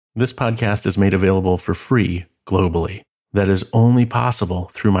This podcast is made available for free globally. That is only possible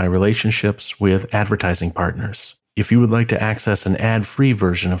through my relationships with advertising partners. If you would like to access an ad-free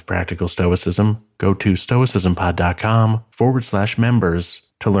version of Practical Stoicism, go to stoicismpod.com/members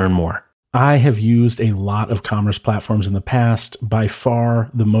to learn more. I have used a lot of commerce platforms in the past. By far,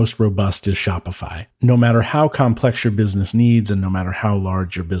 the most robust is Shopify. No matter how complex your business needs and no matter how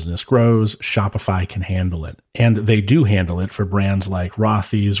large your business grows, Shopify can handle it. And they do handle it for brands like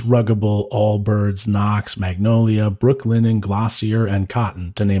Rothy's, Ruggable, Allbirds, Knox, Magnolia, Brooklinen, Glossier, and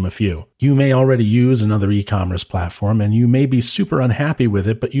Cotton, to name a few. You may already use another e-commerce platform and you may be super unhappy with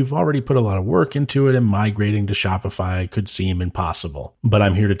it, but you've already put a lot of work into it and migrating to Shopify could seem impossible. But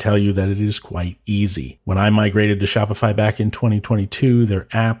I'm here to tell you that it is quite easy. When I migrated to Shopify back in 2022, their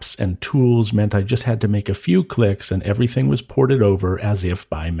apps and tools meant I just had to make a few clicks and everything was ported over as if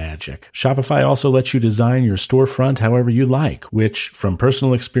by magic. Shopify also lets you design your storefront however you like, which from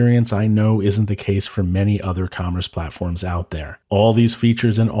personal experience I know isn't the case for many other commerce platforms out there. All these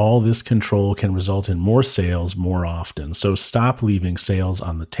features and all this control can result in more sales more often. So stop leaving sales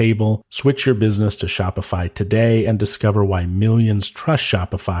on the table. Switch your business to Shopify today and discover why millions trust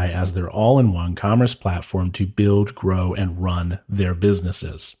Shopify as their all-in-one commerce platform to build, grow, and run their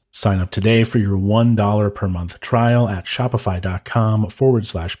businesses. Sign up today for your $1 per month trial at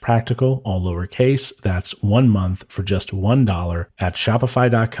shopify.com/practical, all lowercase. That's 1 month for just $1 at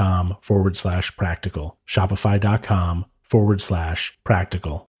shopify.com/practical.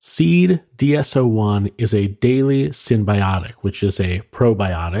 Shopify.com/practical. Seed DSO1 is a daily symbiotic, which is a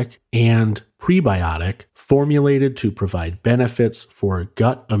probiotic and prebiotic formulated to provide benefits for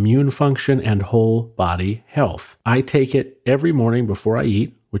gut immune function and whole body health. I take it every morning before I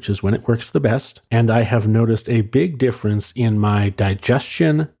eat, which is when it works the best, and I have noticed a big difference in my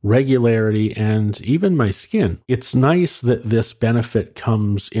digestion, regularity, and even my skin. It's nice that this benefit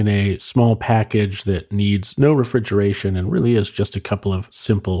comes in a small package that needs no refrigeration and really is just a couple of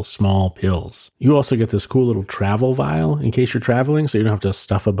simple, small pills. You also get this cool little travel vial in case you're traveling, so you don't have to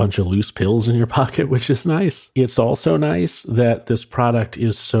stuff a bunch of loose pills in your pocket, which is nice. It's also nice that this product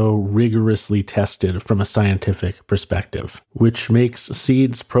is so rigorously tested from a scientific perspective, which makes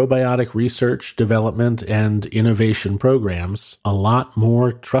Seed's probiotic research, development, and innovation programs a lot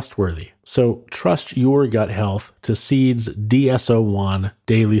more trustworthy. So trust your gut health to Seed's DSO1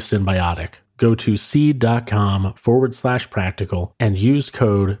 Daily Symbiotic. Go to seed.com/practical and use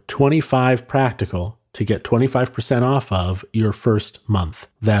code 25practical to get 25% off of your first month.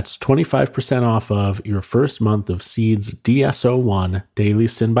 That's 25% off of your first month of Seed's DSO1 Daily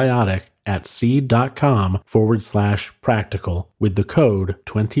Symbiotic at seed.com/practical with the code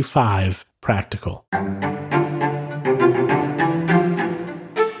 25practical.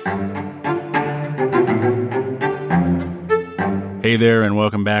 Hey there, and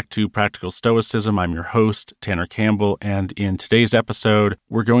welcome back to Practical Stoicism. I'm your host, Tanner Campbell, and in today's episode,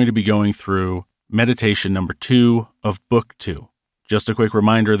 we're going to be going through meditation number 2 of book 2. Just a quick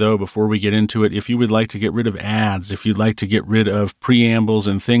reminder, though, before we get into it, if you would like to get rid of ads, if you'd like to get rid of preambles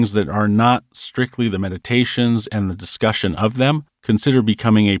and things that are not strictly the meditations and the discussion of them, consider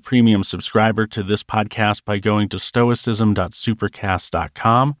becoming a premium subscriber to this podcast by going to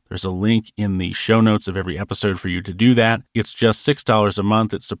stoicism.supercast.com. There's a link in the show notes of every episode for you to do that. It's just $6 a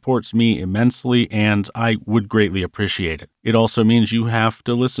month. It supports me immensely, and I would greatly appreciate it. It also means you have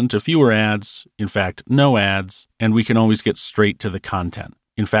to listen to fewer ads, in fact, no ads, and we can always get straight to the content.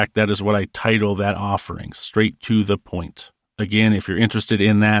 In fact, that is what I title that offering, Straight to the Point. Again, if you're interested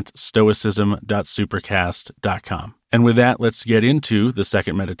in that, stoicism.supercast.com. And with that, let's get into the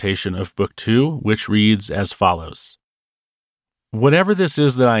second meditation of Book 2, which reads as follows. Whatever this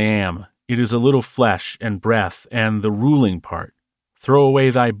is that I am, it is a little flesh and breath and the ruling part. Throw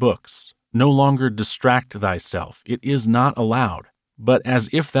away thy books. No longer distract thyself. It is not allowed. But as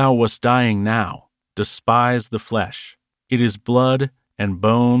if thou wast dying now, despise the flesh. It is blood and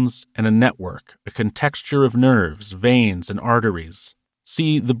bones and a network, a contexture of nerves, veins, and arteries.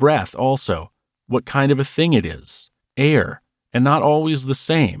 See the breath also, what kind of a thing it is. Air, and not always the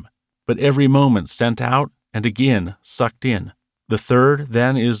same, but every moment sent out and again sucked in. The third,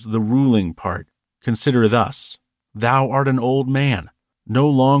 then, is the ruling part. Consider thus. Thou art an old man. No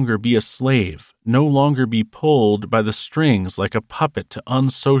longer be a slave, no longer be pulled by the strings like a puppet to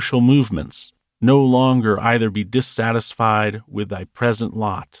unsocial movements. No longer either be dissatisfied with thy present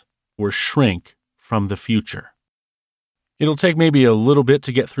lot or shrink from the future. It'll take maybe a little bit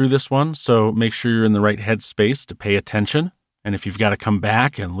to get through this one, so make sure you're in the right headspace to pay attention. And if you've got to come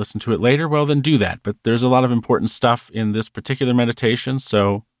back and listen to it later, well, then do that. But there's a lot of important stuff in this particular meditation,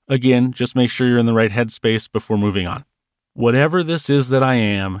 so again, just make sure you're in the right headspace before moving on. Whatever this is that I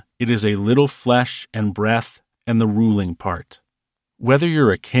am, it is a little flesh and breath and the ruling part. Whether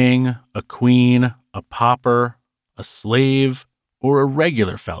you're a king, a queen, a pauper, a slave, or a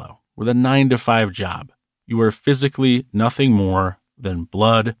regular fellow with a 9-to-5 job, you are physically nothing more than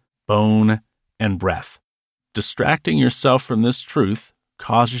blood, bone, and breath. Distracting yourself from this truth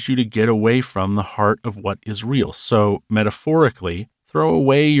causes you to get away from the heart of what is real. So, metaphorically, throw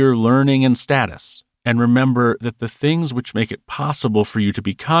away your learning and status, and remember that the things which make it possible for you to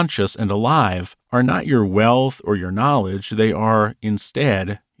be conscious and alive are not your wealth or your knowledge. They are,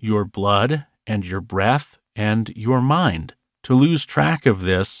 instead, your blood and your breath and your mind. To lose track of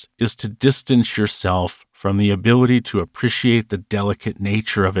this is to distance yourself from the ability to appreciate the delicate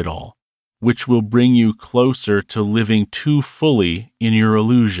nature of it all, which will bring you closer to living too fully in your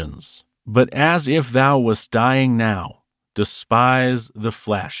illusions. But as if thou wast dying now, despise the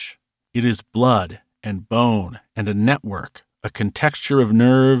flesh. It is blood and bone and a network, a contexture of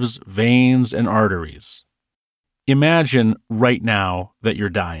nerves, veins, and arteries. Imagine right now that you're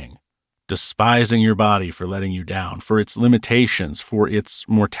dying, despising your body for letting you down, for its limitations, for its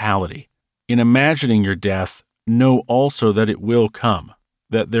mortality. In imagining your death, know also that it will come,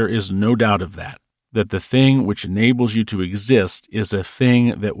 that there is no doubt of that the thing which enables you to exist is a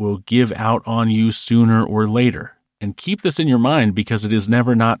thing that will give out on you sooner or later. And keep this in your mind because it is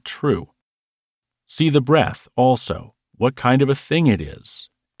never not true. See the breath also, what kind of a thing it is.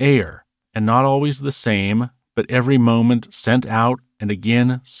 Air, and not always the same, but every moment sent out and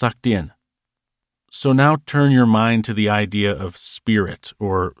again sucked in. So now turn your mind to the idea of spirit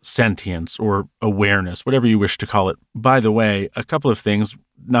or sentience or awareness, whatever you wish to call it. By the way, a couple of things,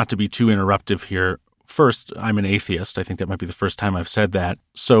 not to be too interruptive here. First, I'm an atheist. I think that might be the first time I've said that.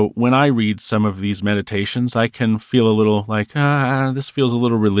 So when I read some of these meditations, I can feel a little like, this feels a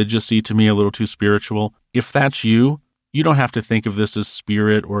little religious-y to me, a little too spiritual. If that's you, you don't have to think of this as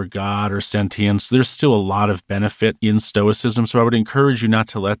spirit or God or sentience. There's still a lot of benefit in Stoicism, so I would encourage you not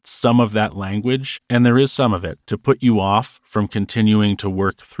to let some of that language, and there is some of it, to put you off from continuing to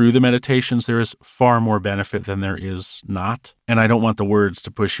work through the meditations. There is far more benefit than there is not, and I don't want the words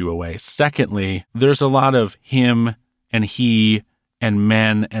to push you away. Secondly, there's a lot of him and he and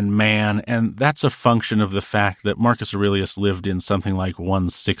men and man, and that's a function of the fact that Marcus Aurelius lived in something like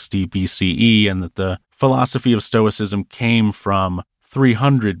 160 BCE, and that the philosophy of Stoicism came from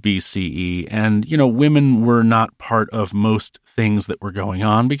 300 BCE, and, women were not part of most things that were going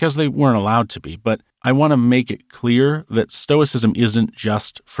on because they weren't allowed to be. But I want to make it clear that Stoicism isn't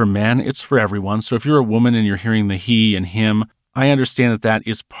just for men, it's for everyone. So if you're a woman and you're hearing the he and him, I understand that that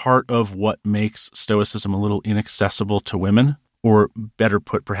is part of what makes Stoicism a little inaccessible to women, or better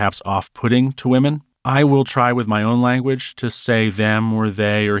put, perhaps off-putting to women. I will try with my own language to say them or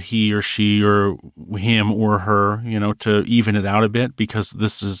they or he or she or him or her, to even it out a bit, because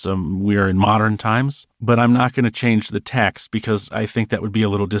this is, we are in modern times. But I'm not going to change the text because I think that would be a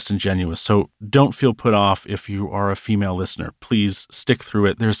little disingenuous. So don't feel put off if you are a female listener. Please stick through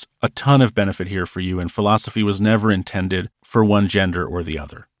it. There's a ton of benefit here for you, and philosophy was never intended for one gender or the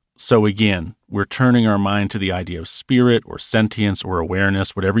other. So again, we're turning our mind to the idea of spirit or sentience or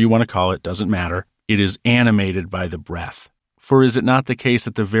awareness, whatever you want to call it, doesn't matter. It is animated by the breath. For is it not the case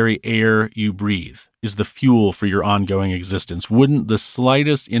that the very air you breathe is the fuel for your ongoing existence? Wouldn't the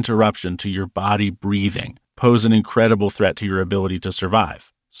slightest interruption to your body breathing pose an incredible threat to your ability to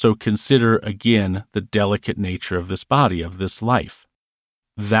survive? So consider again the delicate nature of this body, of this life.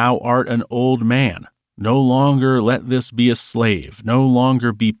 Thou art an old man. No longer let this be a slave, no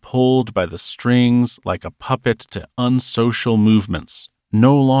longer be pulled by the strings like a puppet to unsocial movements,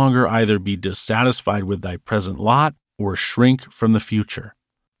 no longer either be dissatisfied with thy present lot or shrink from the future.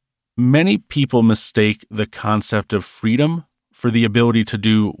 Many people mistake the concept of freedom for the ability to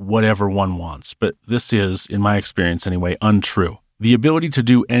do whatever one wants, but this is, in my experience anyway, untrue. The ability to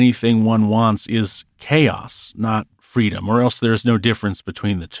do anything one wants is chaos, not freedom, or else there's no difference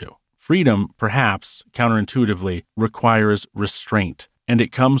between the two. Freedom, perhaps, counterintuitively, requires restraint, and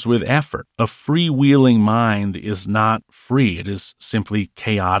it comes with effort. A freewheeling mind is not free. It is simply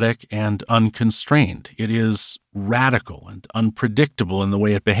chaotic and unconstrained. It is radical and unpredictable in the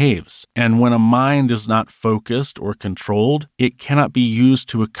way it behaves. And when a mind is not focused or controlled, it cannot be used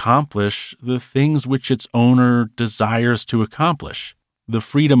to accomplish the things which its owner desires to accomplish. The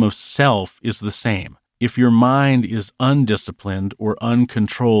freedom of self is the same. If your mind is undisciplined or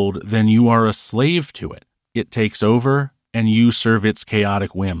uncontrolled, then you are a slave to it. It takes over, and you serve its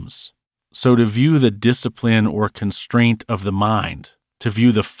chaotic whims. So to view the discipline or constraint of the mind, to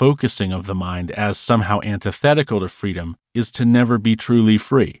view the focusing of the mind as somehow antithetical to freedom, is to never be truly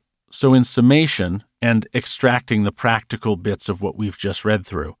free. So in summation and extracting the practical bits of what we've just read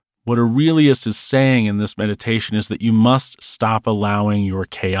through, what Aurelius is saying in this meditation is that you must stop allowing your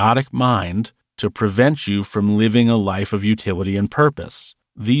chaotic mind to prevent you from living a life of utility and purpose.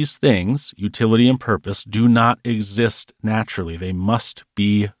 These things, utility and purpose, do not exist naturally. They must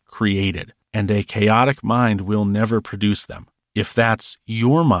be created, and a chaotic mind will never produce them. If that's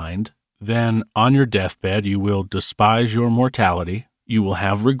your mind, then on your deathbed, you will despise your mortality, you will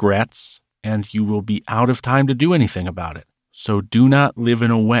have regrets, and you will be out of time to do anything about it. So do not live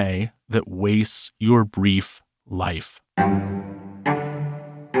in a way that wastes your brief life.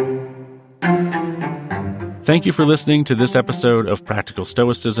 Thank you for listening to this episode of Practical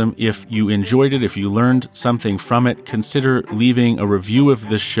Stoicism. If you enjoyed it, if you learned something from it, consider leaving a review of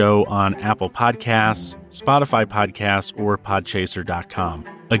this show on Apple Podcasts, Spotify Podcasts, or Podchaser.com.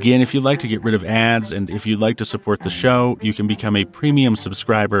 Again, if you'd like to get rid of ads and if you'd like to support the show, you can become a premium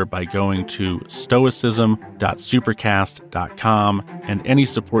subscriber by going to stoicism.supercast.com, and any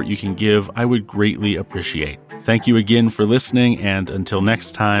support you can give, I would greatly appreciate. Thank you again for listening, and until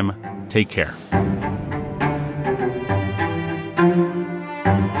next time, take care.